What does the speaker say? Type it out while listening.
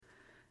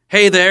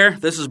Hey there,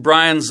 this is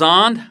Brian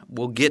Zond.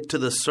 We'll get to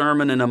the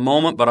sermon in a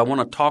moment, but I want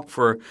to talk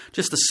for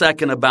just a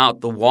second about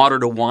the Water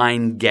to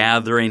Wine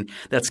gathering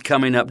that's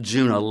coming up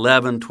June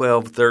 11,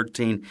 12,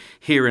 13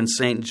 here in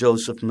St.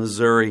 Joseph,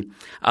 Missouri.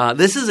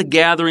 This is a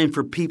gathering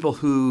for people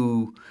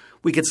who,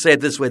 we could say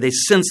it this way, they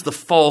sense the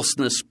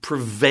falseness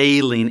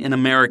prevailing in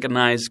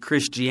Americanized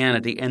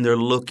Christianity, and they're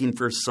looking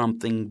for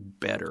something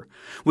better.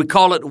 We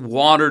call it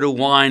water to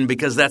wine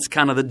because that's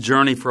kind of the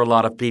journey for a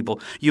lot of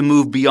people. You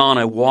move beyond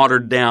a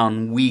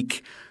watered-down,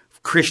 weak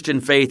Christian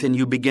faith and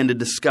you begin to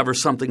discover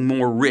something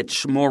more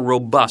rich, more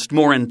robust,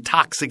 more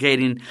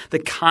intoxicating, the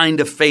kind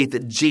of faith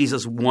that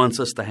Jesus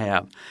wants us to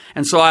have.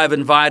 And so I've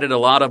invited a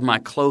lot of my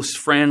close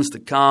friends to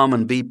come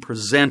and be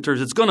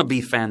presenters. It's going to be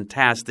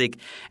fantastic.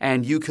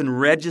 And you can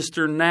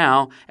register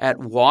now at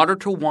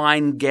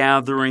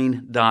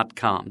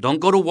watertowinegathering.com.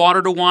 Don't go to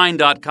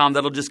watertowine.com.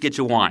 That'll just get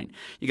you wine.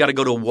 You got to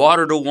go to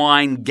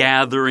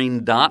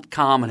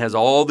watertowinegathering.com. It has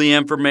all the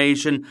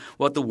information,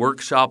 what the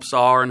workshops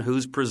are and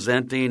who's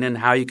presenting and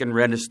how you can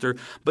register.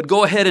 But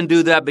go ahead and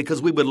do that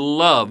because we would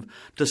love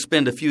to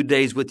spend a few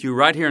days with you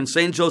right here in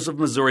St. Joseph,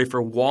 Missouri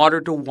for Water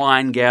to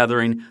Wine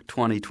Gathering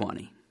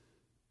 2020.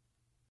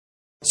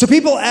 So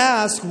people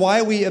ask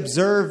why we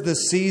observe the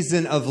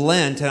season of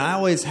Lent, and I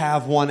always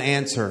have one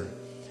answer.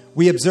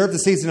 We observe the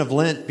season of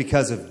Lent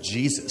because of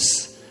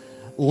Jesus.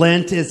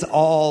 Lent is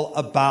all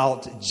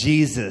about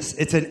Jesus.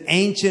 It's an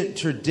ancient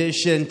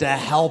tradition to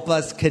help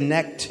us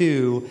connect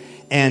to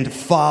and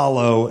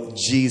follow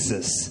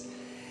Jesus.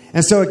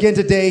 And so again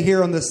today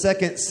here on the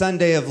second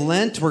Sunday of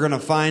Lent, we're going to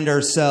find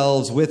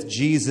ourselves with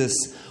Jesus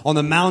on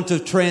the Mount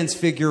of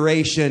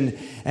Transfiguration.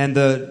 And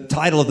the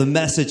title of the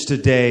message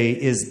today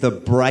is The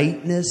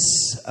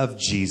Brightness of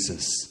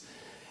Jesus.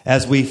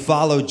 As we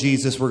follow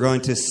Jesus, we're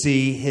going to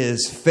see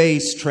his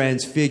face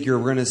transfigure.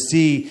 We're going to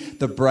see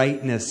the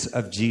brightness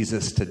of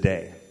Jesus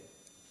today.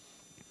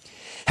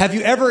 Have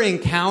you ever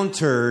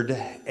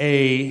encountered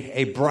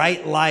a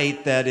bright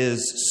light that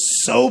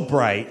is so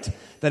bright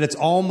that it's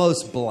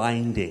almost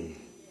blinding?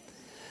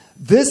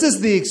 This is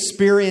the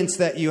experience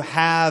that you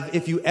have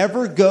if you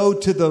ever go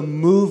to the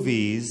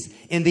movies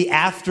in the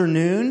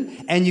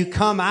afternoon and you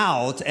come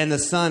out and the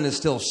sun is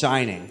still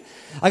shining.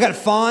 I got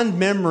fond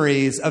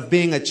memories of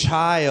being a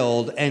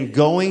child and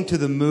going to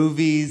the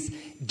movies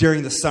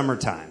during the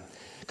summertime.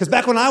 Because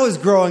back when I was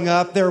growing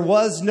up, there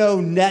was no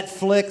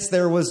Netflix,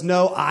 there was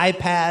no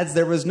iPads,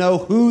 there was no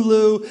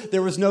Hulu,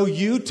 there was no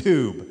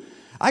YouTube.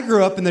 I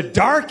grew up in the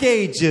dark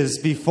ages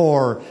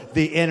before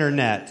the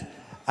internet.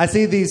 I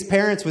see these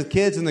parents with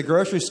kids in the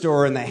grocery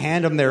store and they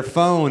hand them their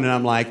phone and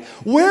I'm like,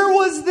 where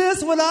was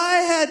this when I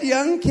had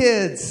young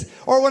kids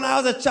or when I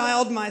was a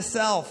child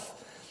myself?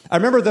 I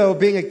remember though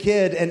being a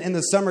kid and in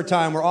the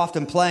summertime we're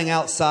often playing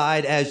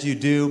outside as you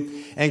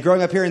do. And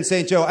growing up here in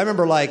St. Joe, I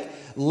remember like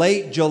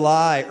late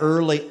July,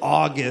 early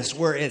August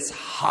where it's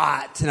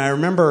hot. And I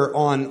remember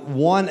on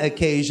one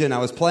occasion I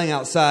was playing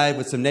outside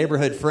with some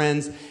neighborhood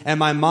friends and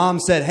my mom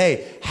said,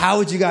 hey, how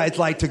would you guys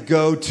like to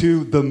go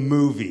to the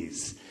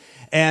movies?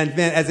 And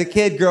man, as a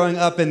kid growing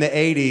up in the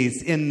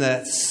 80s, in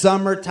the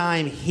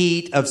summertime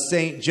heat of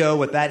St. Joe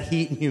with that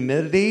heat and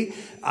humidity,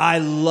 I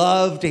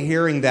loved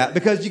hearing that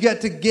because you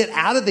get to get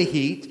out of the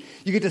heat.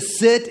 You get to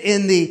sit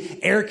in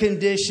the air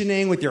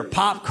conditioning with your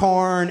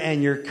popcorn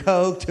and your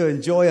Coke to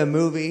enjoy a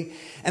movie.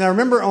 And I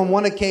remember on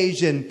one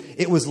occasion,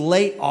 it was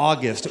late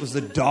August. It was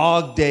the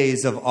dog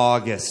days of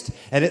August.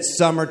 And it's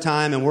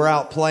summertime and we're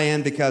out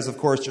playing because, of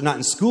course, you're not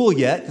in school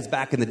yet. Because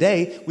back in the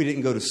day, we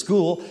didn't go to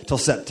school till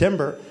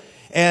September.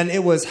 And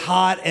it was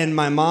hot and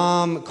my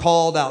mom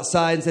called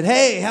outside and said,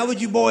 hey, how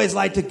would you boys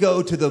like to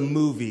go to the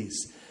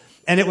movies?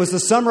 And it was the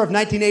summer of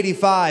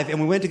 1985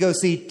 and we went to go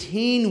see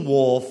Teen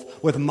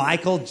Wolf with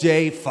Michael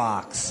J.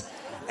 Fox.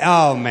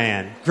 Oh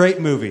man,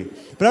 great movie.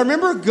 But I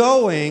remember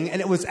going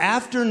and it was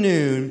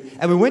afternoon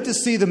and we went to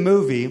see the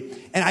movie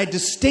and I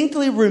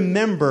distinctly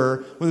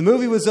remember when the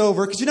movie was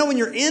over, because you know when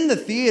you're in the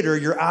theater,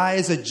 your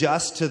eyes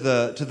adjust to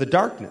the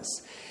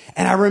darkness.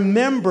 And I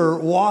remember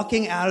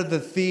walking out of the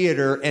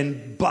theater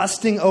and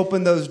busting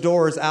open those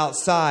doors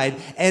outside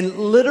and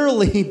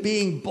literally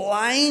being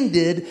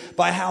blinded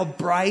by how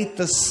bright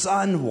the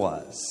sun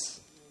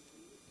was.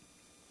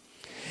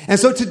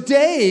 And so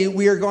today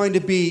we are going to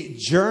be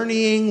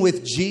journeying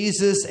with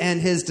Jesus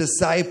and his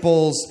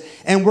disciples,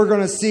 and we're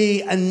going to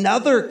see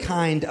another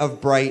kind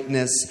of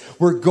brightness.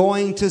 We're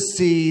going to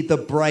see the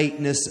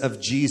brightness of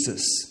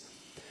Jesus.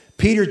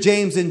 Peter,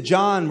 James, and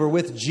John were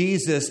with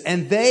Jesus,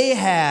 and they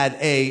had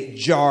a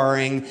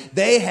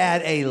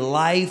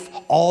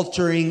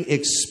life-altering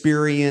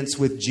experience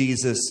with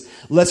Jesus.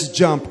 Let's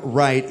jump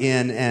right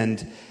in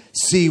and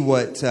see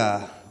what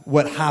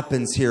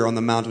happens here on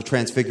the Mount of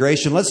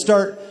Transfiguration. Let's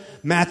start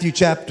Matthew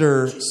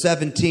chapter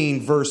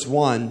 17, verse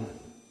 1.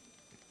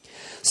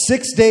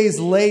 6 days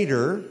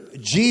later,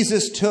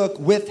 Jesus took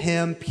with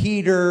him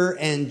Peter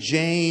and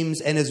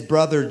James and his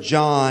brother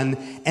John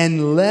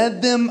and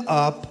led them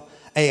up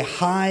a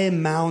high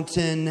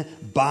mountain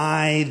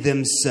by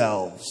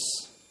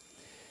themselves.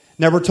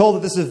 Now, we're told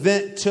that this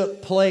event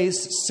took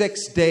place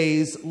 6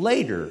 days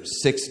later.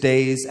 6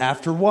 days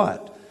after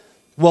what?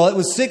 Well, it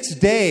was 6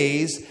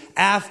 days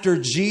after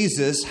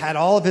Jesus had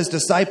all of his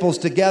disciples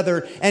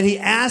together, and he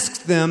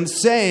asked them,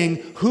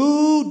 saying,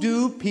 "Who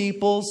do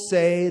people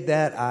say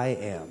that I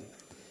am?"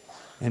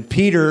 And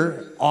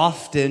Peter,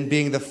 often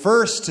being the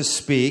first to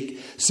speak,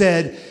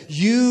 said,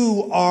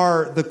 "You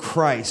are the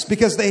Christ."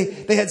 Because they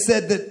had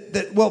said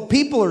that well,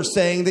 people are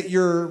saying that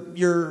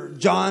you're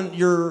John,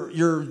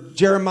 you're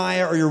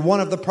Jeremiah, or you're one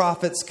of the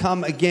prophets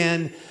come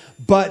again.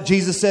 But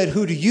Jesus said,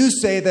 "Who do you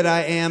say that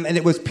I am?" And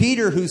it was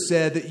Peter who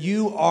said that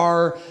you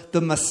are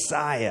the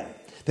Messiah,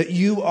 that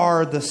you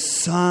are the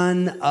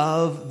Son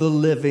of the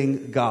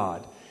living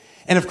God.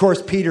 And of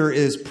course, Peter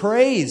is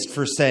praised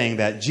for saying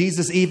that.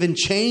 Jesus even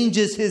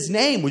changes his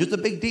name, which is a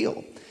big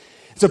deal.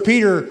 So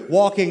Peter,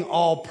 walking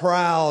all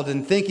proud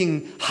and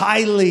thinking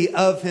highly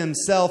of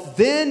himself,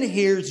 then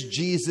hears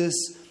Jesus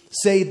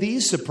say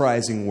these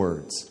surprising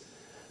words.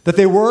 That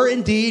they were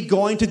indeed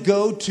going to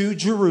go to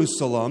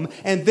Jerusalem,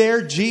 and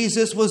there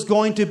Jesus was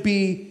going to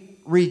be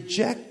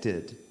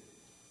rejected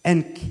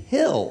and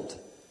killed.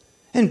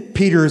 And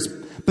Peter's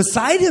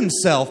beside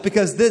himself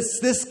because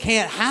this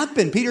can't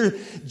happen. Peter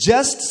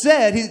just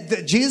said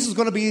that Jesus was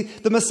going to be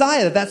the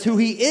Messiah, that that's who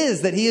he is,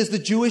 that he is the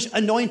Jewish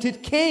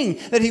anointed king,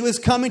 that he was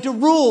coming to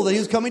rule, that he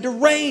was coming to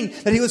reign,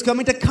 that he was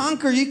coming to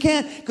conquer. You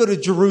can't go to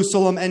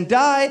Jerusalem and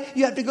die.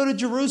 You have to go to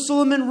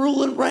Jerusalem and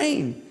rule and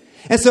reign.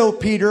 And so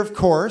Peter, of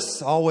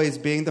course, always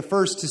being the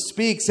first to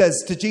speak,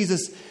 says to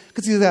Jesus,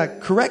 because he's got to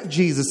correct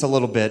Jesus a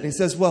little bit. And he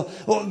says, well,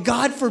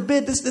 God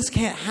forbid, this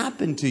can't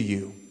happen to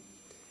you.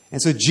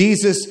 And so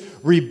Jesus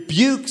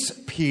rebukes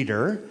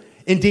Peter,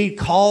 indeed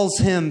calls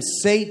him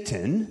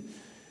Satan,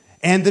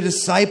 and the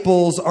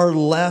disciples are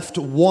left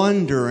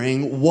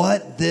wondering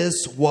what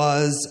this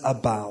was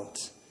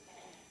about.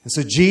 And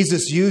so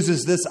Jesus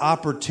uses this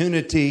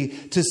opportunity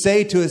to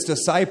say to his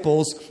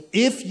disciples,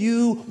 if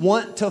you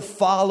want to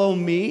follow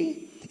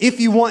me, if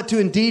you want to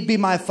indeed be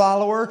my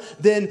follower,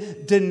 then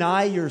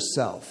deny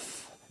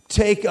yourself,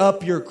 take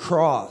up your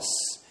cross,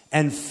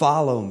 and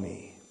follow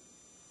me.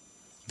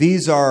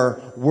 These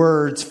are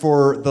words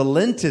for the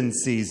Lenten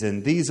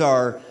season. These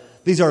are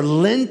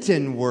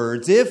Lenten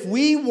words. If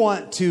we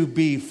want to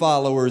be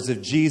followers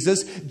of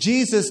Jesus,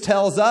 Jesus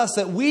tells us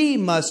that we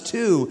must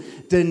too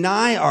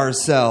deny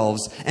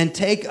ourselves and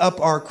take up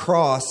our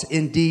cross,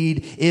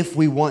 indeed, if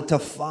we want to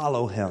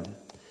follow him.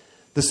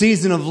 The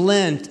season of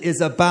Lent is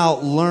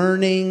about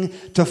learning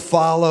to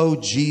follow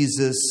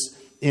Jesus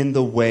in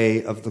the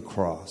way of the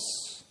cross.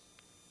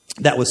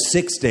 That was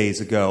 6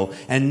 days ago.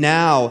 And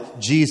now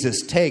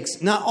Jesus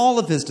takes not all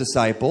of his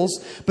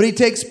disciples, but he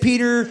takes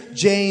Peter,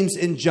 James,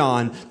 and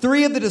John,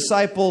 3 of the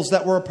disciples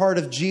that were a part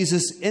of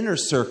Jesus' inner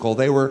circle.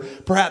 They were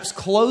perhaps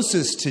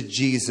closest to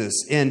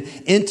Jesus in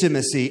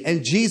intimacy.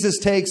 And Jesus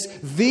takes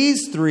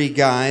these 3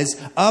 guys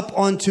up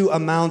onto a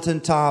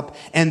mountaintop,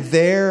 and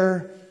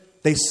there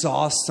they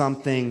saw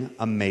something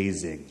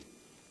amazing.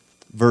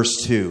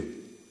 Verse 2.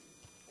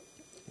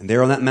 And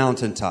there on that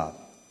mountaintop,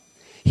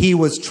 he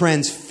was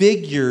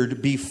transfigured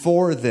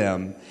before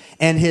them,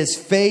 and his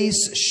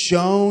face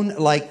shone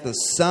like the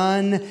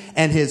sun,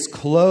 and his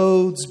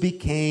clothes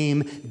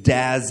became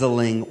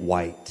dazzling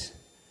white.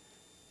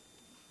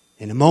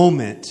 In a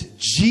moment,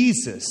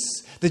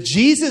 Jesus, the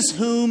Jesus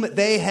whom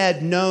they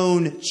had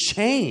known,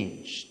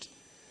 changed.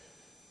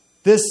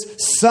 This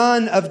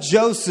son of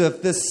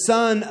Joseph, this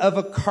son of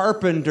a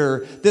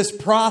carpenter, this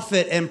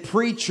prophet and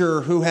preacher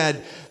who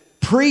had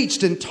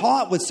preached and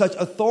taught with such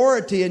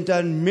authority and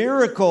done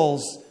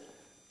miracles,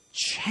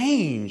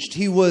 changed.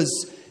 He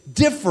was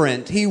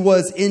different. He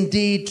was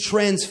indeed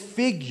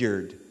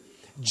transfigured.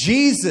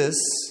 Jesus,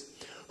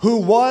 who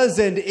was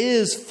and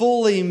is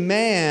fully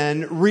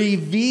man,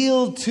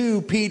 revealed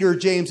to Peter,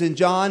 James, and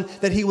John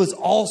that he was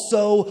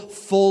also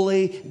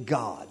fully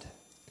God.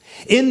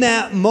 In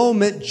that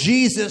moment,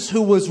 Jesus,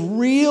 who was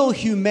real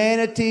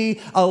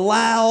humanity,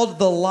 allowed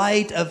the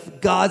light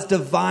of God's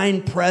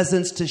divine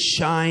presence to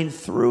shine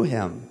through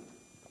him.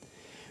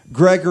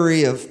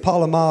 Gregory of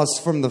Palamas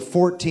from the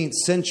 14th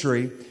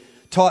century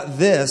taught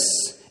this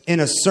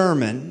in a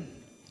sermon.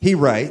 He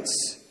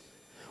writes,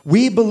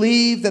 "We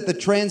believe that at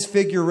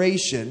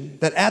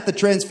the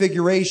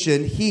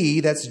transfiguration, he,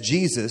 that's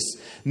Jesus,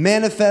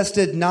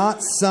 manifested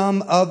not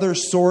some other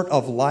sort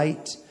of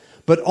light,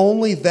 but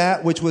only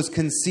that which was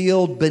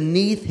concealed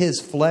beneath his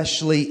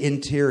fleshly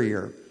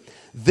interior.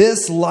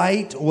 This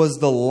light was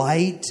the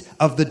light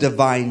of the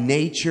divine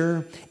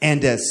nature,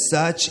 and as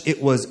such,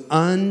 it was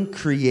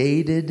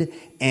uncreated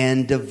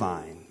and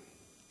divine."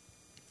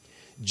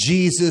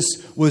 Jesus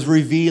was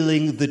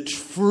revealing the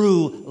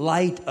true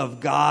light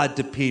of God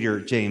to Peter,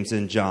 James,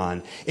 and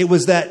John. It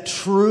was that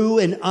true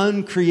and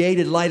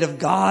uncreated light of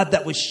God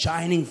that was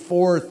shining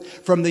forth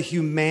from the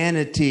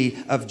humanity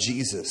of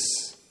Jesus.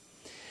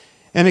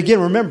 And again,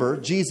 remember,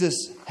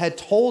 Jesus had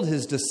told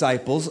his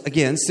disciples,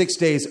 again, 6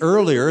 days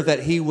earlier,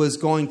 that he was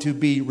going to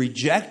be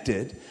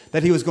rejected,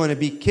 that he was going to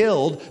be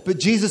killed. But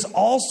Jesus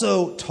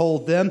also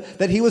told them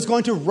that he was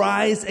going to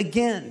rise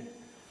again.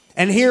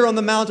 And here on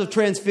the Mount of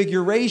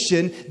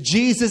Transfiguration,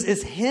 Jesus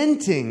is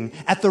hinting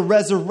at the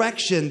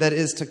resurrection that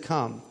is to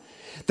come.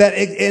 That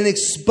in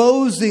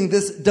exposing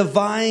this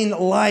divine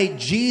light,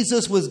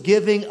 Jesus was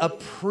giving a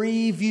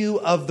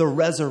preview of the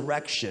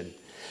resurrection.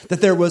 That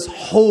there was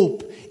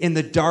hope in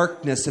the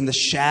darkness and the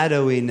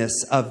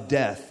shadowiness of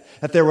death.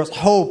 That there was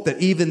hope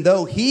that even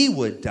though he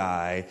would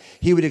die,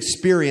 he would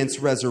experience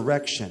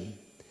resurrection.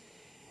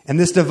 And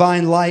this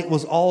divine light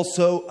was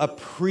also a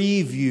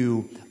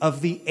preview of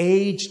the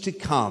age to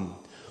come,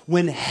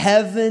 when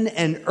heaven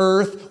and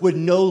earth would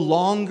no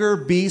longer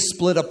be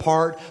split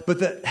apart, but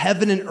that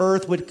heaven and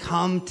earth would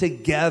come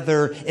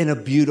together in a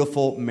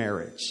beautiful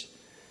marriage.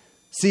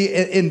 See,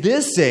 in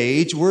this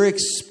age, we're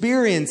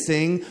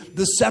experiencing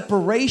the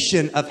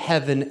separation of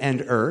heaven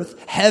and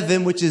earth.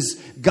 Heaven, which is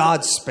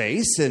God's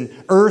space, and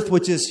earth,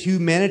 which is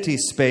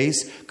humanity's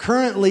space,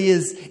 currently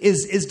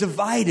is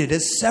divided,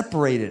 is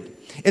separated.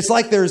 It's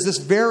like there's this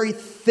very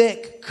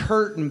thick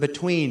curtain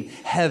between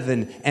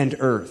heaven and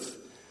earth.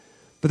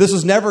 But this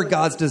was never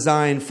God's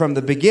design from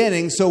the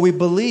beginning. So we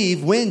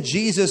believe when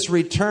Jesus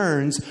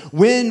returns,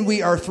 when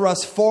we are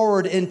thrust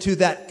forward into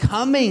that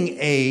coming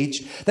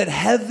age, that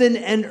heaven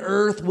and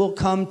earth will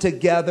come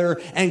together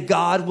and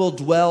God will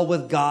dwell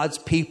with God's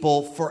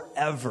people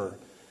forever.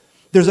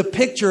 There's a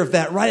picture of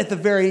that right at the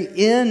very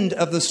end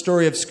of the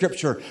story of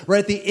Scripture, right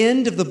at the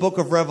end of the book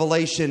of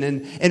Revelation.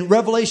 And in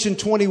Revelation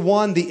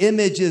 21, the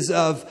image is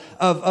of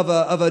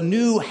a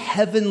new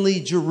heavenly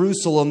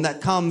Jerusalem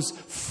that comes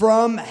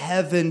from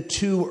heaven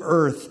to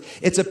earth.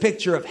 It's a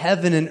picture of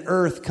heaven and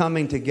earth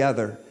coming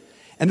together.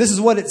 And this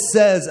is what it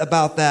says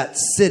about that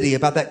city,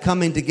 about that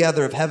coming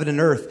together of heaven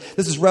and earth.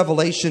 This is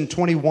Revelation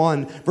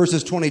 21,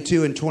 verses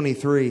 22 and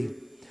 23.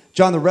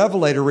 John the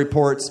Revelator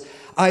reports,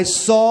 I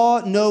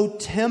saw no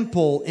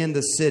temple in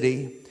the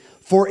city,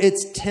 for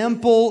its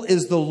temple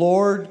is the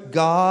Lord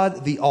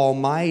God, the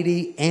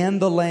Almighty,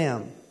 and the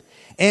Lamb.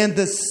 And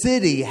the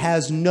city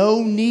has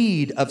no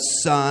need of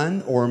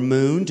sun or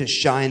moon to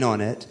shine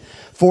on it,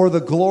 for the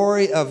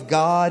glory of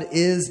God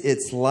is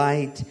its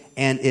light,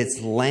 and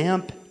its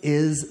lamp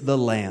is the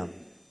Lamb.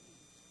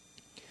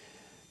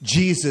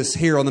 Jesus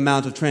here on the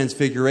Mount of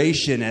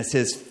Transfiguration, as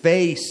his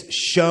face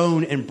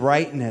shone in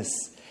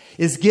brightness,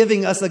 is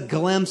giving us a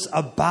glimpse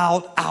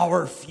about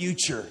our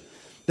future.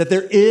 That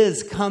there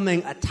is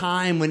coming a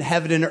time when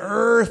heaven and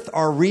earth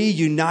are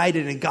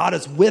reunited and God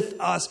is with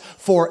us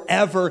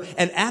forever.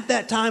 And at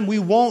that time, we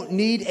won't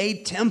need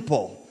a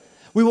temple.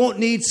 We won't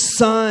need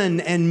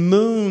sun and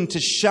moon to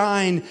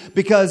shine,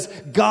 because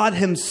God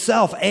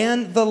himself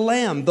and the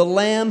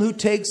Lamb who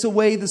takes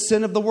away the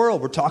sin of the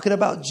world, we're talking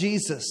about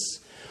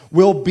Jesus,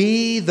 will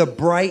be the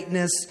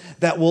brightness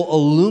that will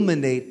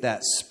illuminate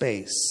that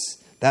space.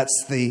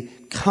 That's the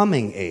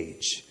coming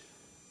age.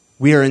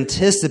 We are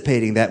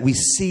anticipating that. We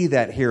see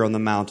that here on the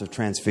Mount of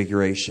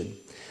Transfiguration.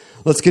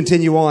 Let's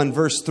continue on,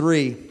 verse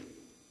 3.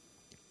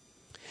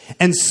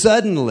 And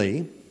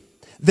suddenly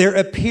there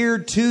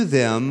appeared to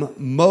them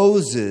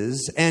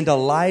Moses and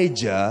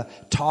Elijah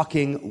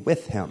talking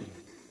with him.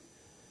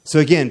 So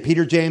again,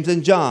 Peter, James,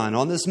 and John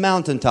on this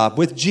mountaintop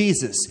with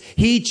Jesus.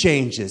 He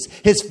changes.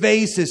 His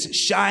face is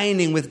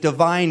shining with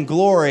divine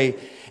glory.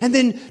 And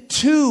then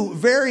two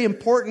very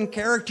important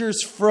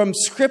characters from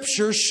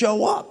Scripture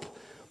show up.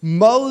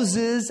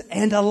 Moses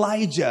and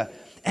Elijah.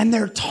 And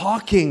they're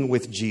talking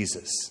with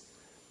Jesus.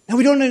 Now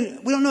we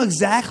don't know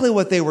exactly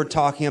what they were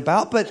talking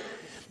about, but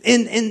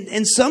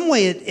in some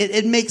way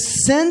it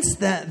makes sense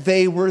that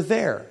they were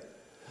there.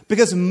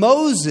 Because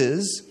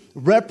Moses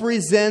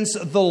represents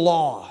the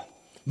law.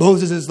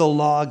 Moses is the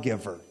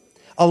lawgiver.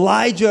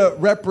 Elijah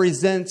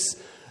represents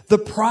the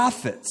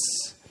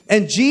prophets.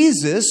 And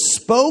Jesus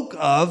spoke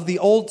of the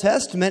Old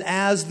Testament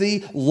as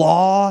the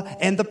law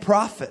and the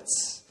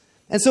prophets.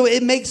 And so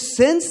it makes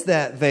sense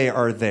that they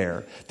are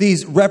there,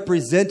 these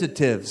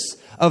representatives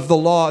of the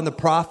law and the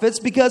prophets,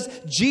 because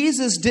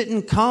Jesus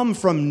didn't come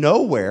from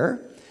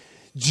nowhere.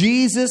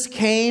 Jesus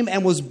came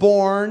and was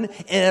born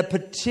in a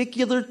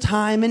particular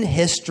time in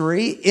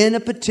history, in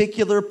a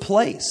particular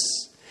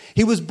place.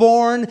 He was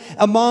born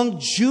among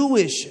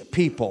Jewish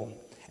people.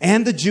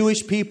 And the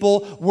Jewish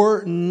people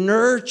were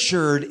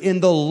nurtured in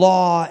the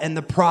law and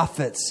the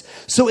prophets.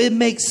 So it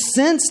makes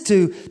sense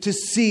to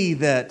see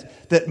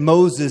that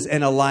Moses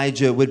and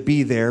Elijah would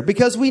be there,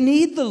 because we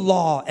need the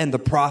law and the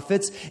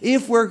prophets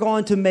if we're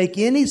going to make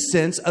any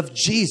sense of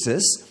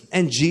Jesus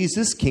and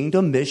Jesus'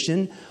 kingdom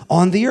mission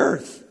on the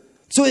earth.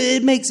 So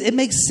it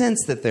makes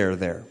sense that they're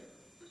there.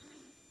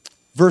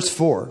 Verse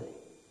 4.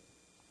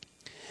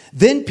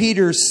 Then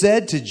Peter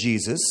said to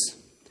Jesus,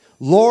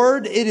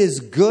 Lord, it is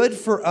good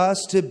for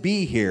us to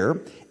be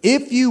here.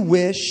 If you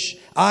wish,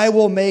 I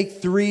will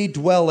make 3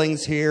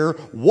 dwellings here,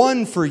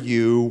 one for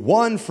you,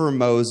 one for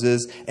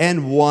Moses,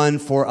 and one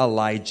for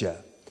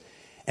Elijah.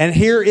 And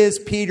here is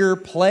Peter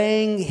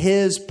playing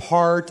his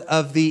part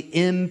of the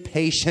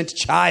impatient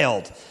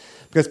child,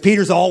 because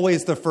Peter's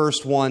always the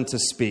first one to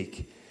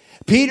speak.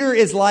 Peter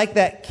is like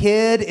that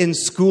kid in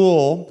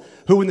school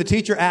who, when the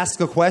teacher asked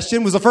a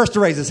question, was the first to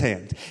raise his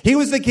hand. He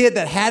was the kid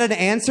that had an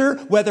answer,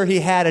 whether he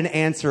had an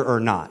answer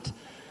or not.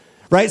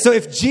 Right? So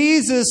if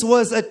Jesus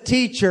was a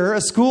teacher,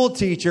 a school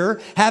teacher,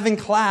 having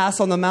class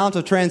on the Mount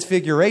of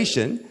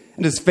Transfiguration,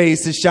 and his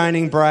face is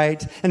shining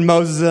bright, and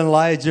Moses and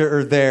Elijah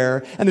are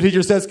there, and the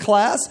teacher says,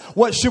 class,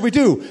 what should we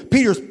do?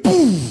 Peter's,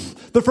 boom,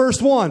 the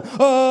first one.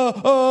 I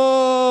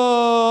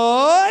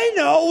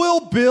know,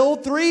 we'll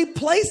build 3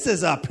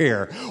 places up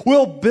here.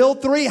 We'll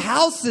build 3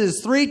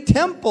 houses, 3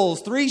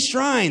 temples, 3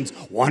 shrines.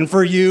 One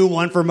for you,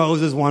 one for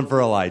Moses, one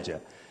for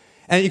Elijah.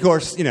 And of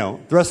course, the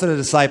rest of the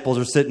disciples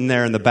are sitting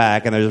there in the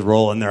back and they're just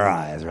rolling their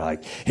eyes. They're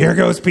like, here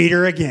goes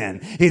Peter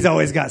again. He's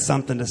always got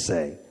something to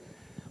say.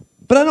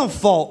 But I don't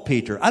fault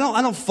Peter. I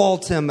don't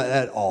fault him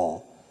at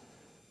all.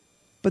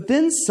 But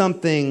then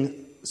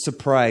something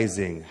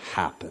surprising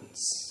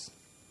happens.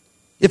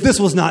 If this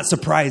was not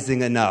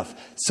surprising enough,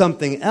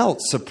 something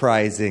else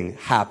surprising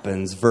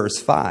happens.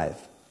 Verse 5.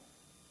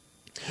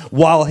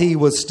 While he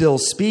was still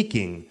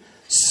speaking,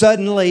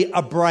 suddenly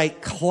a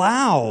bright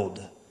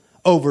cloud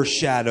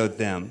overshadowed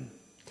them.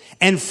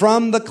 And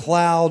from the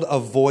cloud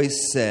a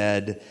voice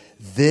said,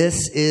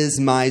 this is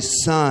my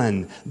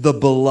son, the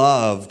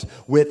beloved.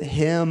 With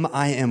him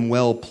I am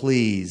well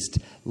pleased.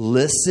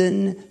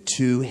 Listen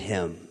to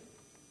him.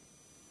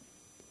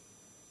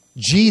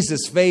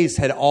 Jesus' face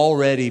had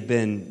already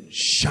been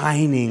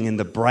shining in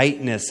the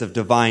brightness of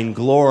divine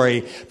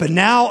glory, but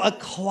now a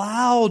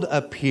cloud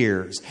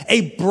appears,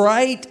 a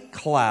bright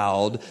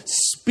cloud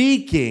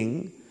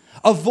speaking.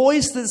 A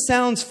voice that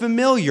sounds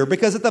familiar,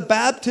 because at the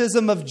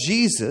baptism of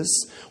Jesus,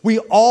 we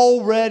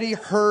already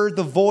heard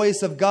the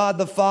voice of God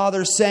the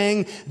Father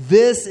saying,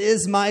 this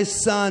is my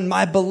son,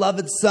 my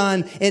beloved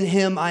son, in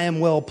him I am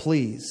well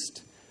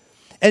pleased.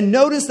 And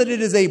notice that it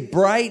is a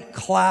bright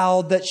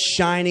cloud that's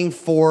shining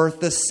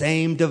forth the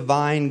same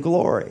divine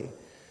glory.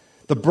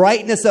 The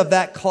brightness of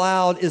that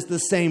cloud is the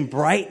same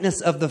brightness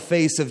of the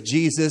face of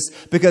Jesus,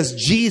 because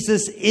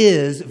Jesus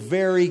is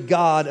very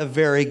God of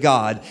very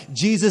God.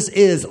 Jesus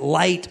is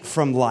light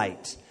from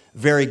light,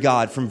 very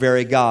God from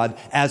very God,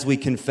 as we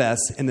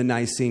confess in the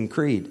Nicene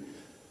Creed.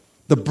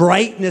 The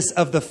brightness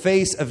of the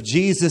face of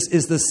Jesus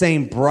is the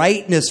same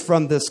brightness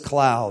from this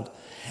cloud.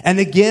 And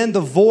again,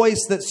 the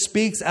voice that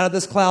speaks out of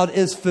this cloud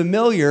is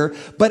familiar,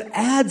 but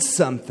adds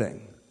something.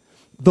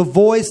 The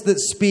voice that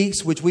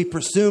speaks, which we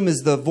presume is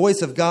the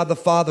voice of God the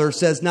Father,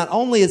 says, not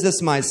only is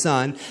this my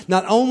son,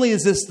 not only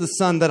is this the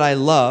son that I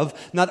love,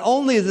 not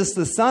only is this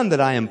the son that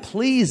I am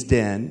pleased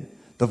in,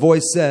 the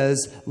voice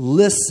says,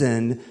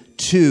 listen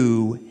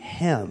to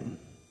him.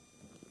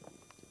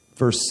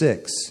 Verse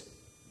 6.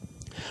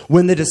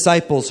 When the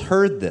disciples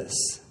heard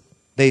this,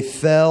 they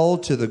fell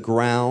to the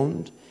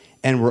ground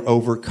and were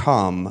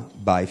overcome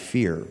by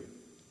fear.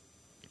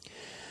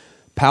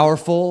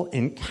 Powerful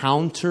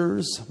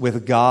encounters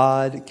with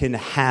God can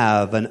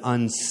have an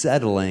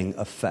unsettling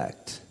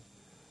effect.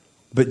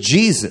 But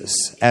Jesus,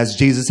 as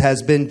Jesus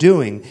has been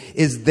doing,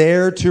 is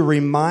there to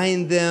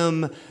remind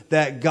them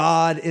that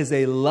God is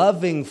a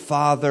loving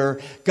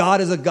Father. God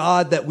is a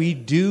God that we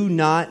do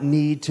not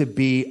need to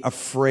be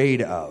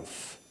afraid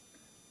of.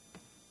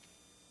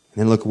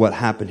 And then look at what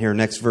happened here.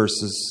 Next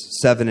verses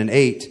 7 and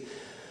 8.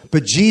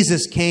 But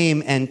Jesus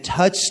came and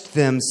touched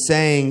them,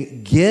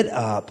 saying, get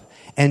up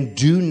and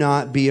do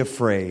not be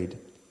afraid.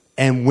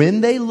 And when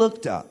they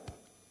looked up,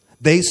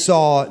 they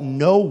saw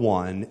no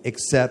one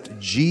except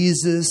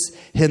Jesus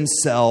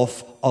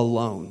himself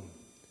alone.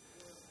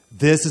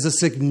 This is a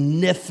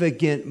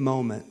significant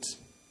moment.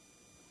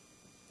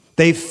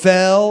 They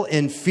fell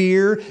in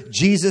fear.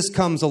 Jesus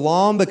comes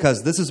along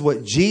because this is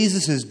what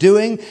Jesus is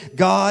doing.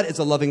 God is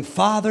a loving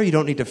Father. You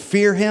don't need to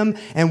fear him.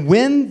 And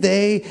when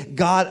they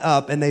got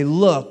up and they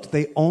looked,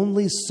 they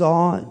only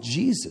saw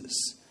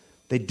Jesus.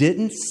 They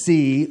didn't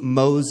see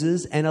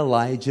Moses and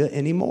Elijah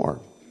anymore.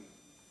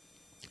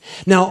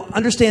 Now,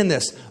 understand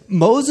this.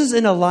 Moses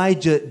and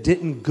Elijah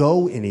didn't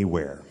go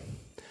anywhere.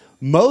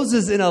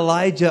 Moses and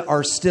Elijah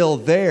are still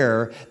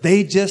there.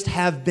 They just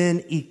have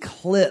been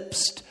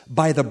eclipsed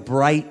by the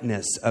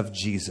brightness of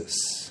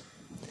Jesus.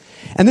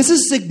 And this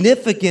is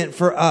significant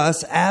for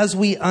us as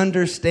we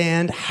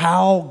understand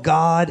how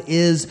God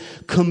is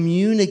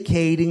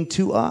communicating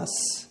to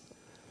us.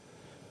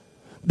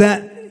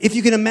 That if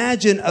you can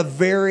imagine a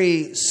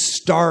very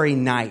starry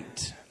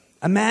night,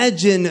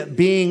 imagine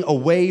being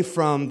away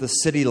from the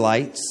city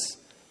lights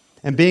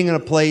and being in a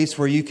place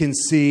where you can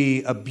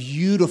see a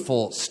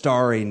beautiful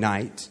starry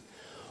night.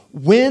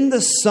 When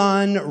the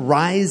sun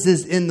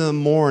rises in the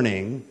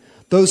morning,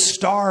 those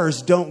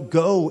stars don't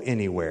go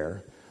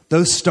anywhere.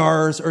 Those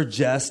stars are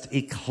just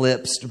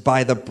eclipsed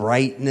by the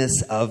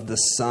brightness of the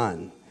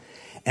sun.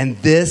 And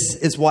this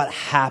is what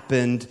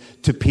happened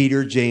to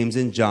Peter, James,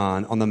 and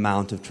John on the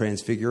Mount of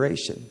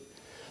Transfiguration.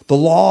 The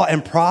law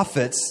and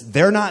prophets,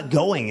 they're not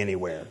going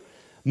anywhere.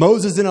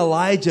 Moses and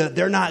Elijah,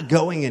 they're not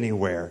going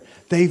anywhere.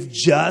 They've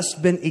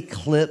just been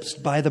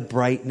eclipsed by the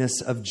brightness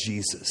of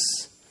Jesus.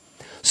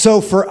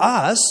 So for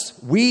us,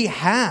 we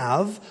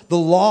have the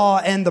law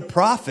and the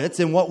prophets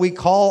in what we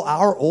call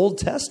our Old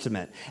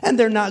Testament, and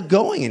they're not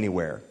going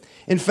anywhere.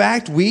 In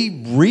fact,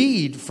 we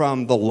read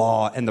from the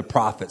law and the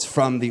prophets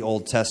from the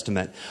Old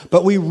Testament,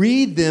 but we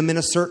read them in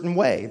a certain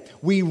way.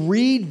 We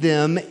read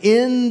them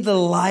in the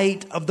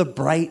light of the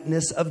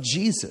brightness of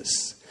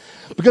Jesus.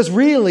 Because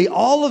really,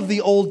 all of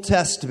the Old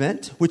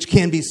Testament, which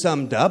can be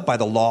summed up by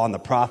the law and the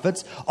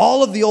prophets,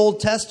 all of the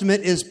Old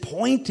Testament is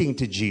pointing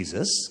to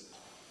Jesus.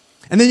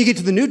 And then you get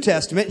to the New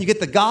Testament, you get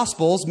the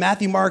Gospels,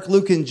 Matthew, Mark,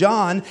 Luke, and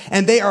John,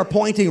 and they are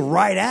pointing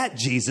right at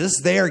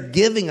Jesus. They are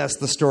giving us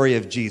the story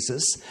of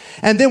Jesus.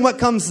 And then what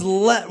comes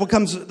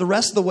the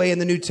rest of the way in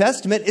the New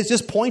Testament is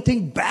just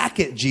pointing back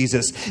at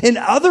Jesus. In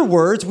other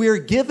words, we are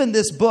given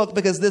this book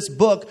because this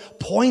book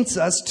points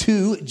us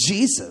to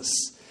Jesus.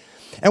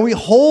 And we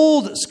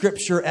hold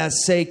Scripture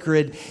as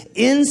sacred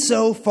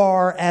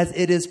insofar as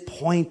it is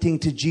pointing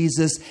to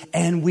Jesus,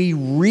 and we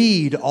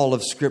read all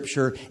of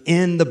Scripture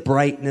in the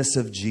brightness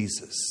of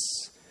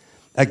Jesus.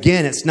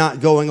 Again, it's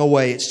not going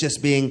away. It's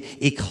just being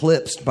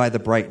eclipsed by the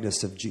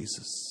brightness of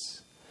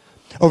Jesus.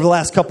 Over the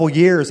last couple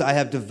years, I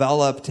have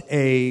developed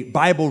a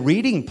Bible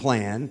reading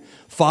plan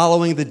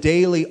following the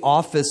daily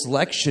office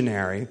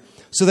lectionary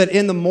so that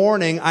in the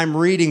morning I'm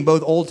reading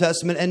both Old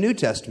Testament and New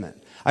Testament.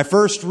 I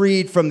first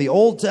read from the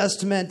Old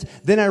Testament,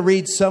 then I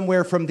read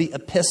somewhere from the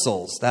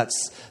epistles.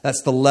 That's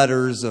the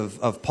letters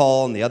of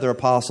Paul and the other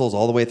apostles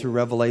all the way through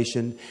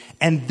Revelation.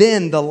 And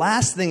then the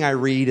last thing I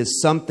read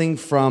is something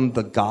from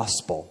the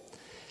gospel.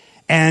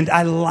 And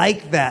I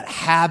like that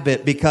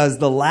habit because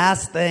the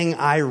last thing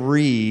I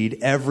read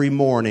every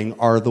morning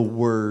are the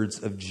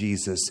words of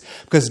Jesus.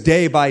 Because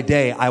day by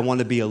day, I want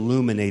to be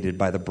illuminated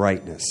by the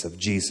brightness of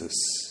Jesus.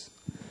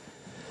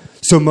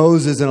 So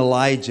Moses and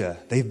Elijah,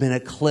 they've been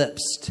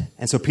eclipsed.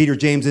 And so Peter,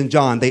 James, and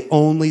John, they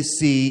only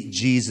see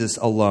Jesus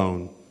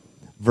alone.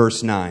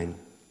 Verse 9.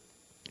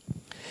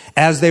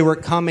 As they were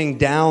coming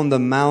down the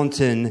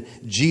mountain,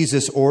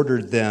 Jesus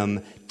ordered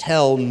them,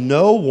 "Tell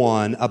no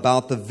one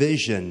about the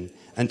vision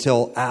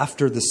until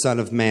after the Son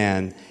of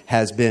Man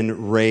has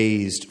been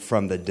raised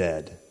from the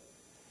dead."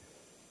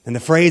 And the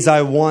phrase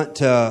I want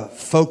to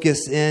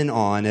focus in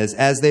on is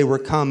as they were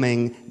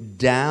coming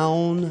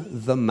down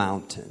the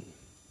mountain.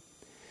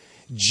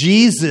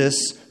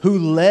 Jesus, who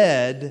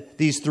led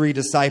these three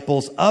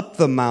disciples up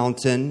the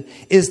mountain,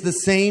 is the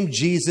same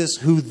Jesus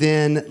who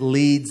then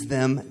leads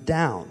them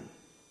down.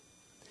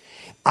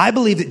 I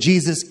believe that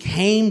Jesus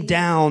came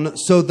down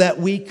so that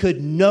we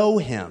could know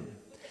him,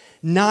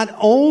 not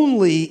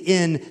only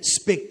in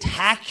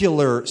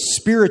spectacular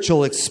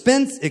spiritual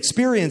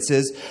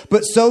experiences,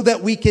 but so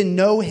that we can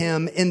know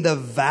him in the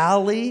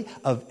valley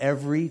of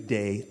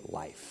everyday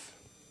life.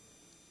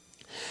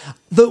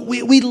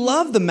 We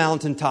love the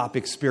mountaintop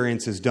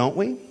experiences, don't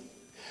we?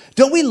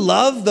 Don't we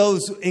love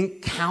those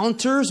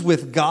encounters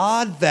with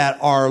God that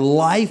are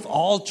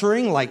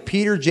life-altering like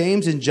Peter,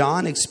 James, and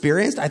John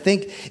experienced? I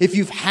think if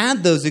you've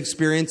had those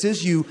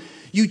experiences, you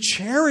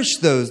cherish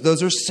those.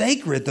 Those are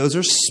sacred. Those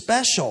are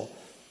special.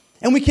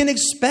 And we can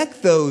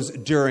expect those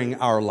during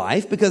our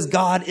life because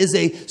God is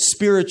a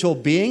spiritual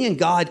being and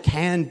God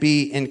can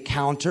be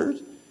encountered.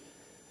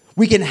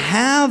 We can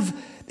have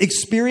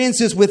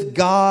experiences with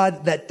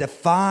God that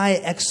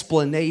defy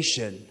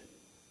explanation,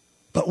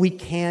 but we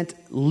can't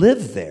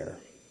live there.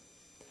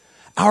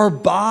 Our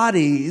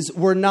bodies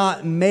were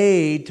not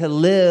made to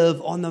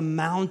live on the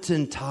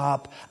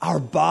mountaintop. Our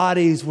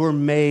bodies were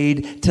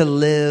made to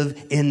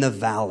live in the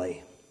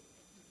valley.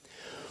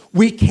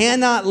 We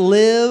cannot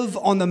live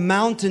on the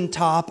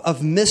mountaintop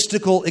of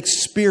mystical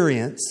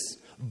experience,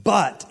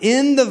 but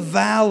in the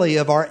valley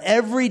of our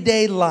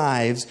everyday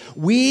lives,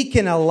 we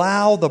can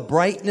allow the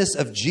brightness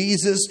of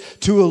Jesus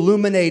to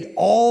illuminate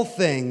all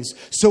things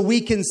so we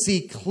can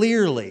see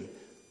clearly,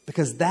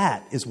 because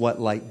that is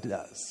what light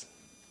does.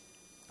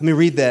 Let me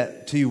read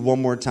that to you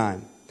one more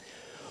time.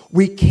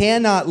 We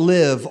cannot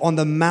live on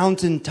the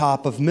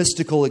mountaintop of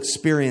mystical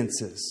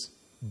experiences,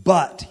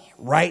 but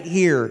right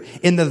here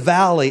in the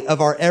valley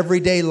of our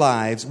everyday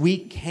lives, we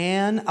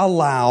can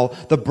allow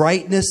the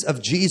brightness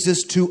of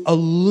Jesus to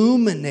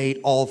illuminate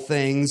all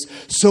things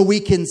so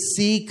we can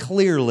see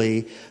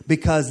clearly,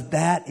 because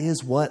that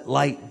is what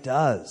light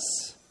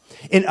does.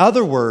 In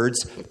other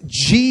words,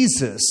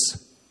 Jesus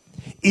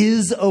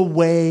is a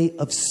way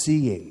of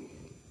seeing.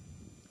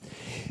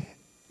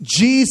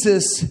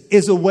 Jesus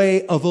is a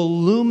way of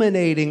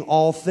illuminating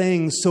all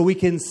things so we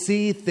can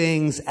see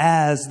things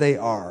as they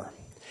are.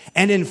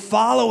 And in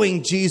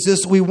following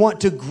Jesus, we want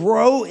to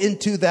grow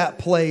into that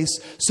place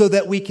so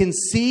that we can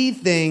see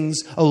things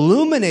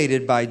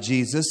illuminated by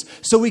Jesus,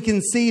 so we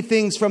can see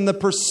things from the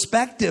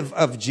perspective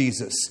of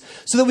Jesus,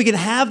 so that we can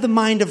have the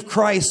mind of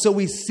Christ, so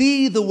we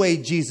see the way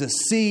Jesus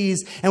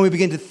sees, and we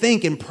begin to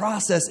think and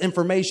process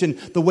information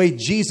the way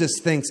Jesus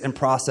thinks and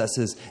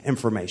processes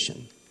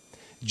information.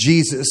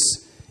 Jesus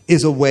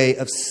is a way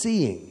of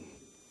seeing.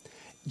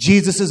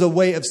 Jesus is a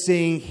way of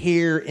seeing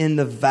here in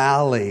the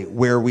valley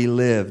where we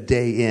live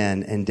day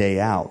in and day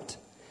out.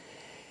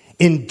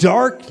 In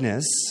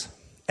darkness,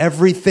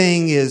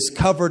 everything is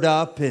covered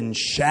up in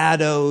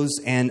shadows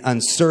and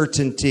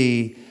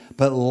uncertainty,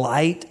 but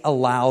light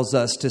allows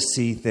us to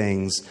see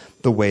things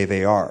the way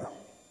they are.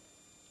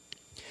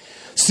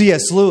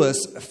 C.S. Lewis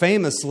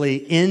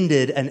famously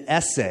ended an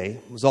essay,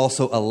 it was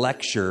also a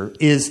lecture,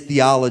 Is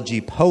Theology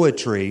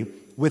Poetry,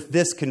 with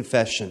this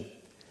confession.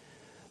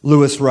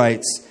 Lewis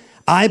writes,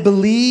 I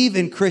believe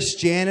in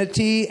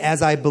Christianity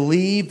as I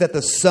believe that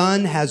the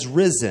sun has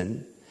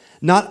risen,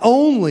 not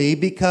only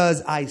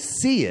because I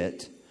see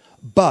it,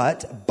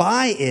 but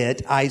by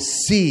it I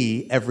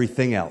see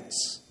everything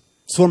else.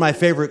 It's one of my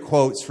favorite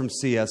quotes from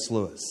C.S.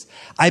 Lewis.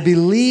 I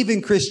believe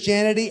in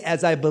Christianity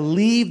as I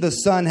believe the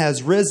sun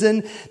has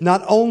risen,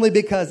 not only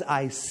because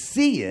I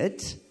see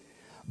it,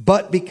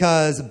 but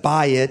because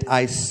by it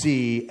I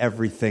see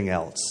everything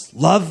else.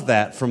 Love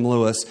that from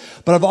Lewis,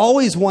 but I've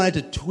always wanted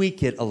to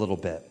tweak it a little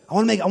bit. I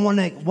want to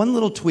make one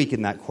little tweak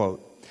in that quote.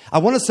 I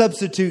want to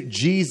substitute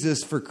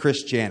Jesus for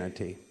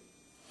Christianity.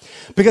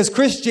 Because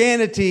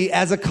Christianity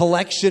as a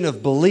collection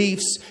of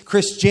beliefs,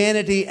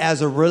 Christianity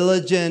as a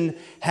religion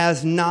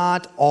has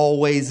not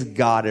always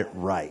got it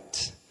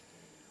right.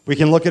 We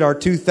can look at our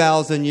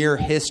 2,000-year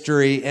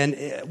history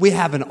and we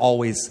haven't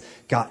always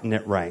gotten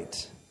it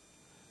right.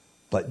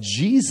 But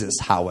Jesus,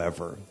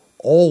 however,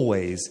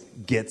 always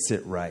gets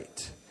it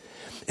right.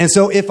 And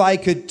so if I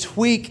could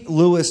tweak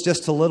Lewis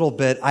just a little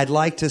bit, I'd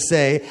like to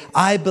say,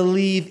 I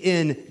believe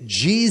in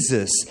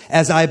Jesus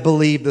as I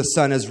believe the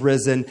sun has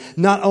risen,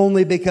 not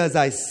only because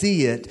I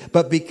see it,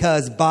 but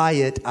because by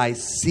it I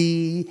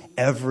see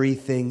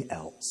everything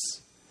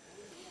else.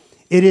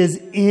 It is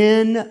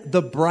in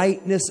the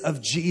brightness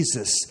of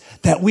Jesus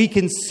that we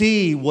can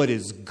see what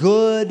is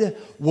good,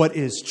 what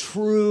is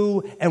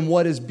true, and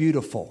what is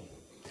beautiful.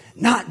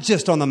 Not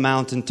just on the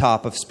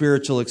mountaintop of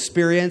spiritual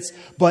experience,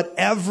 but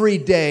every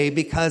day,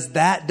 because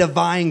that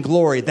divine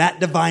glory, that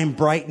divine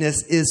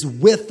brightness is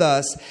with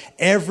us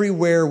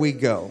everywhere we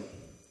go.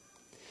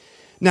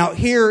 Now,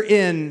 here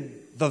in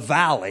the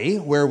valley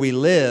where we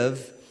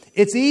live,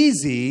 it's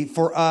easy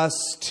for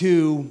us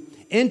to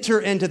enter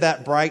into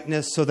that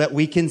brightness so that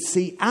we can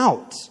see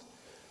out,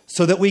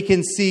 so that we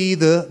can see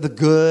the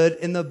good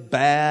and the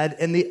bad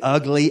and the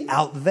ugly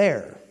out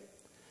there.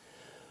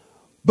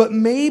 But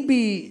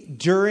maybe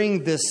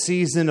during this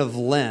season of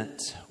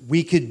Lent,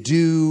 we could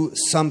do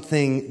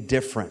something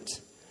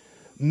different.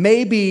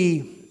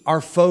 Maybe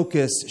our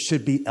focus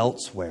should be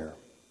elsewhere.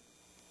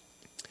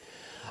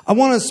 I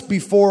want us,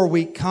 before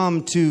we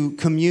come to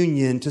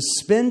communion, to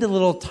spend a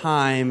little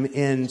time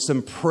in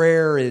some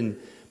prayer and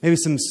maybe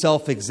some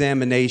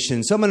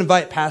self-examination. So I'm going to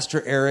invite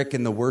Pastor Eric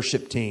and the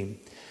worship team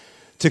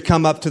to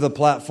come up to the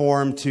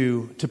platform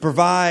to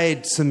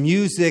provide some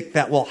music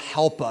that will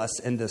help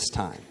us in this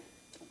time.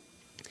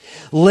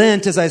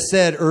 Lent, as I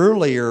said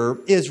earlier,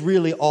 is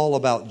really all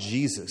about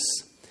Jesus.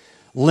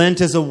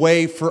 Lent is a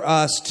way for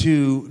us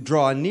to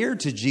draw near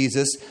to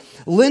Jesus.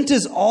 Lent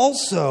is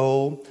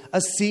also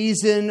a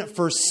season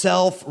for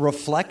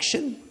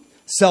self-reflection,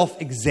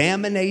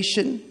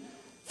 self-examination,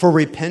 for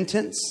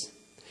repentance.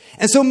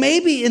 And so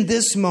maybe in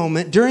this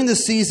moment, during the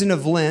season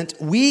of Lent,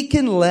 we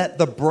can let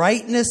the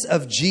brightness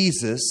of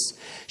Jesus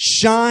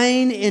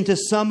shine into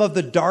some of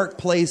the dark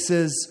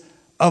places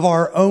of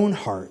our own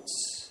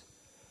hearts.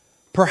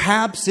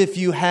 Perhaps if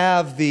you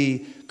have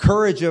the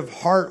courage of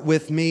heart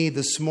with me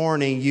this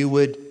morning, you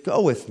would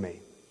go with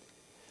me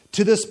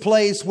to this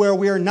place where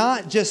we are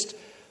not just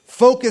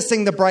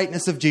focusing the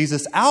brightness of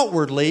Jesus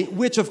outwardly,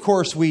 which of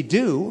course we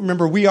do.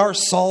 Remember, we are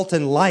salt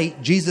and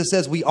light. Jesus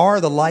says we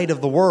are the light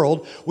of the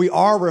world. We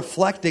are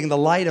reflecting the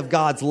light of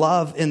God's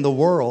love in the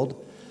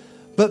world.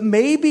 But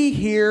maybe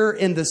here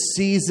in the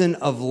season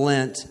of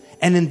Lent,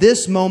 and in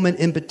this moment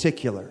in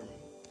particular,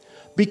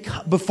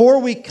 before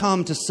we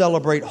come to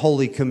celebrate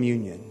Holy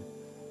Communion,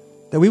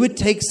 that we would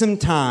take some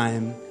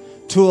time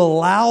to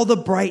allow the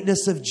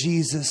brightness of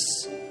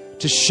Jesus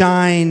to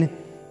shine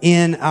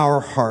in our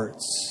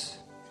hearts.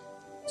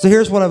 So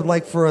here's what I would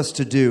like for us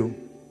to do.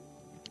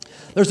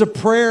 There's a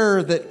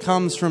prayer that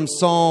comes from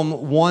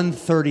Psalm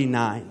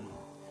 139,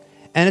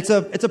 and it's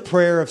a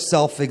prayer of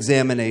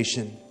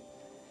self-examination.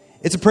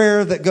 It's a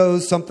prayer that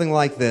goes something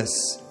like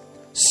this.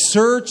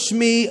 Search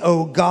me,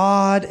 O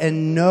God,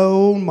 and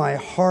know my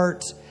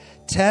heart.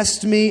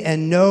 Test me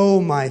and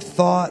know my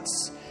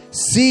thoughts.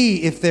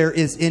 See if there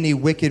is any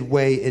wicked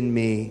way in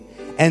me,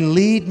 and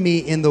lead me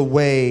in the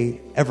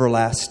way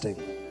everlasting.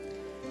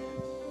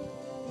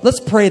 Let's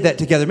pray that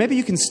together. Maybe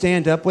you can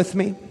stand up with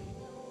me.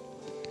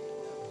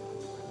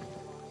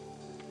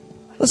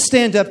 Let's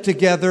stand up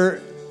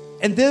together.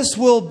 And this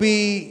will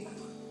be,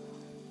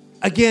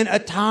 again, a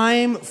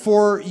time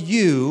for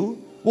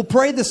you. We'll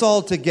pray this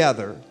all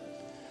together.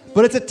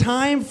 But it's a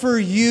time for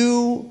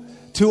you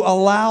to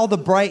allow the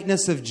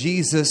brightness of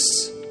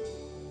Jesus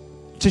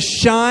to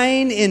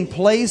shine in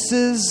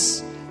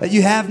places that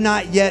you have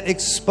not yet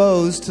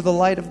exposed to the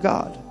light of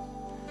God.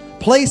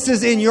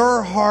 Places in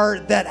your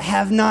heart that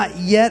have not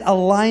yet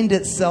aligned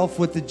itself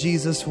with the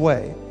Jesus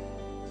way.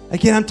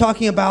 Again, I'm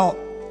talking about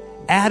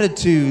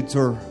attitudes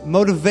or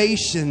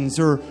motivations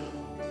or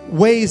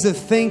ways of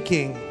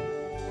thinking.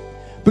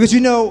 Because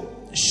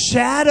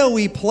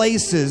shadowy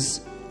places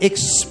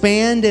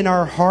expand in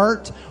our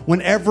heart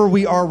whenever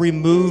we are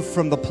removed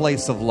from the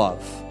place of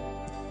love.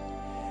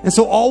 And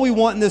so all we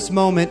want in this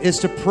moment is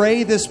to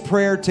pray this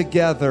prayer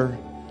together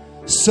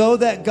so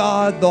that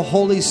God, the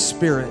Holy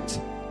Spirit,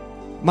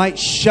 might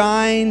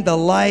shine the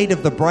light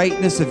of the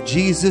brightness of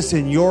Jesus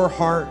in your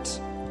heart.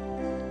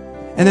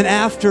 And then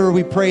after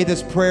we pray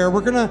this prayer,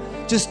 we're going to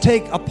just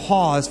take a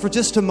pause for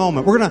just a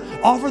moment. We're going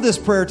to offer this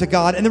prayer to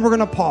God, and then we're going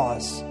to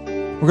pause.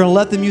 We're going to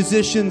let the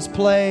musicians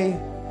play.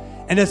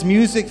 And as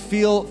music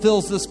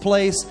fills this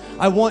place,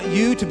 I want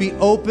you to be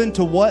open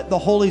to what the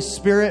Holy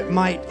Spirit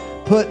might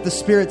put the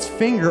Spirit's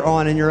finger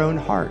on in your own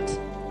heart.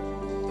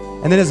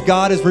 And then as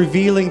God is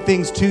revealing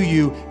things to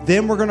you,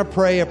 then we're going to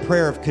pray a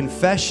prayer of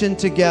confession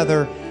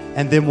together,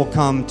 and then we'll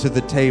come to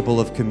the table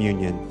of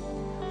communion.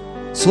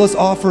 So let's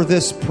offer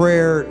this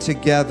prayer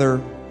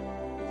together.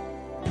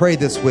 Pray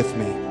this with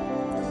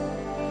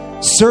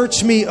me.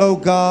 Search me, O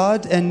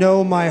God, and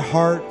know my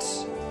heart.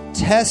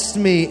 Test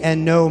me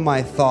and know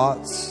my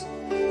thoughts.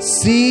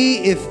 See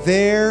if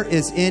there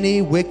is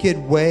any wicked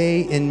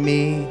way in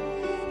me,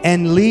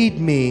 and lead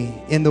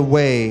me in the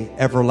way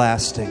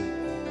everlasting.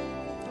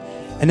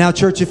 And now,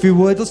 church, if you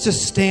would, let's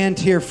just stand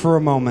here for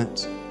a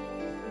moment.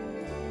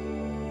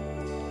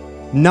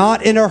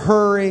 Not in a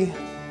hurry,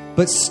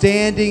 but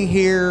standing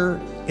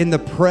here in the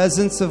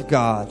presence of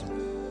God.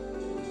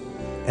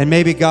 And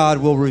maybe God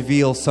will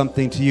reveal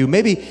something to you.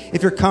 Maybe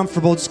if you're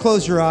comfortable, just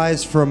close your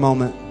eyes for a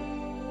moment.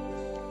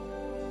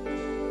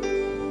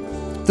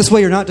 This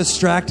way you're not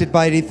distracted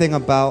by anything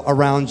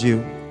around you.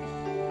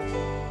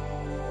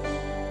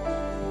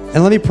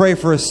 And let me pray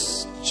for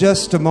us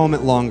just a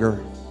moment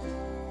longer.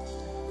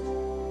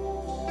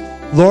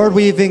 Lord,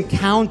 we've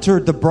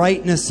encountered the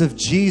brightness of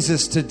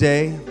Jesus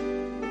today.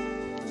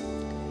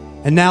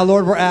 And now,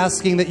 Lord, we're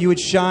asking that you would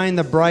shine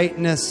the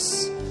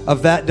brightness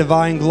of that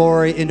divine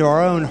glory into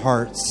our own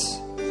hearts.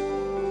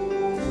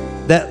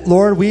 That,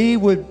 Lord, we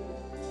would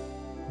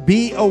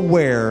be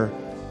aware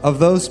of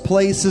those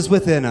places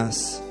within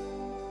us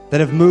that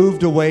have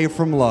moved away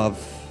from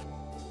love.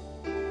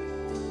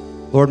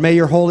 Lord, may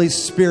your Holy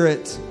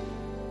Spirit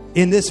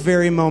in this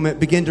very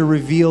moment begin to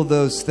reveal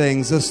those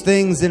things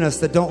in us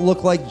that don't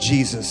look like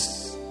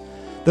Jesus,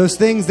 those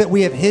things that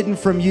we have hidden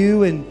from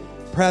you and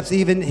perhaps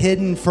even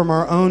hidden from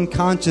our own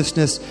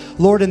consciousness.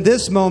 Lord, in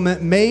this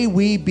moment, may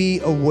we be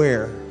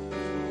aware.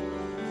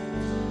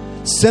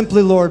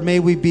 Simply, Lord, may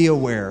we be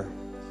aware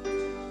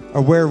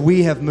of where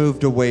we have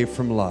moved away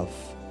from love.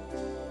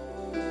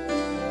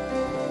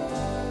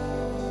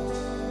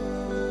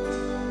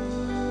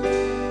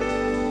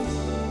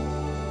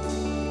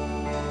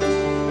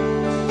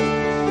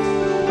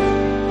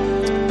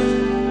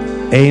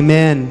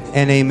 Amen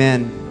and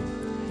amen.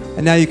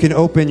 And now you can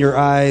open your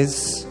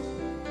eyes.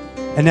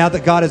 And now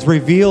that God has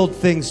revealed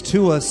things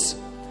to us,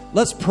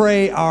 let's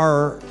pray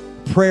our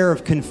prayer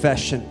of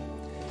confession.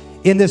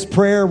 In this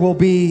prayer, we'll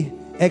be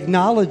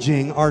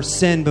acknowledging our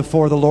sin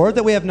before the Lord,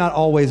 that we have not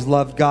always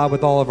loved God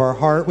with all of our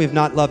heart. We've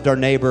not loved our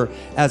neighbor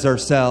as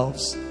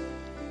ourselves.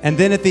 And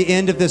then at the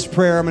end of this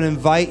prayer, I'm going to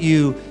invite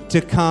you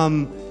to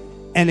come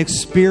and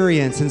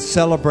experience and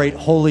celebrate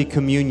Holy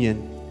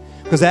Communion.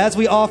 Because as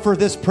we offer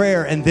this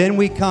prayer and then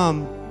we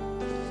come,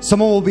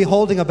 someone will be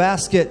holding a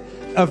basket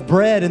of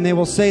bread, and they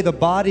will say, the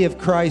body of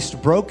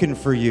Christ broken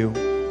for you.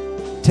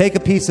 Take a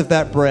piece of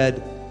that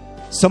bread.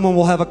 Someone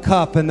will have a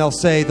cup, and they'll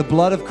say, the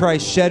blood of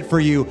Christ shed for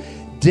you.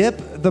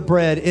 Dip the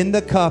bread in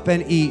the cup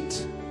and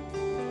eat,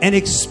 and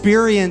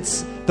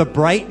experience the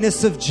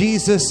brightness of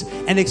Jesus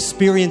and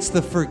experience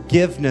the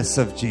forgiveness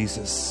of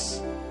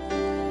Jesus.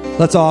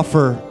 Let's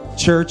offer,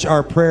 church,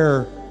 our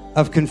prayer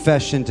of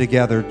confession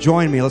together.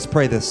 Join me. Let's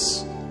pray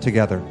this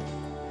together.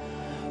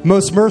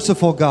 Most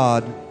merciful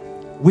God,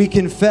 we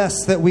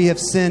confess that we have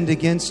sinned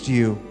against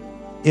you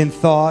in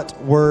thought,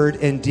 word,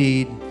 and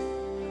deed,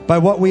 by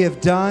what we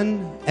have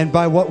done and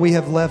by what we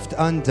have left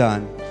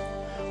undone.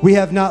 We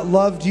have not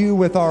loved you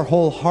with our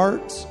whole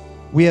heart.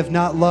 We have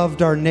not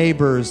loved our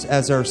neighbors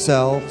as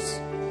ourselves.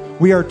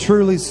 We are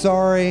truly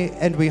sorry,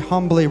 and we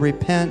humbly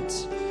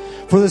repent.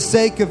 For the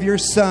sake of your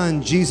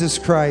Son, Jesus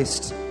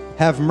Christ,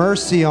 have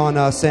mercy on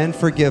us and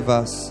forgive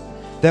us,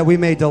 that we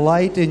may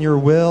delight in your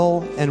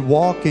will and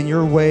walk in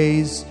your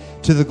ways,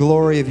 to the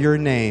glory of your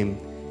name.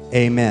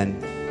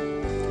 Amen.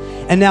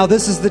 And now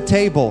this is the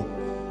table,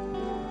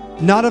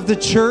 not of the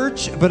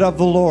church, but of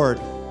the Lord.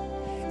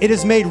 It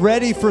is made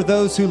ready for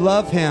those who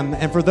love him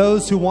and for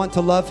those who want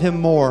to love him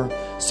more.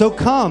 So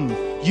come,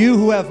 you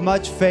who have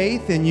much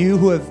faith and you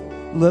who have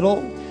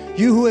little,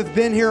 you who have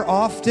been here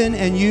often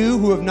and you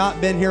who have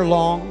not been here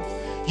long,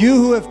 you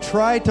who have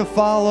tried to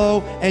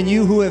follow and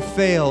you who have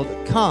failed.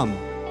 Come,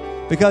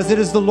 because it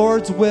is the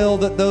Lord's will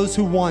that those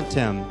who want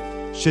him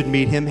should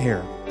meet him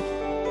here.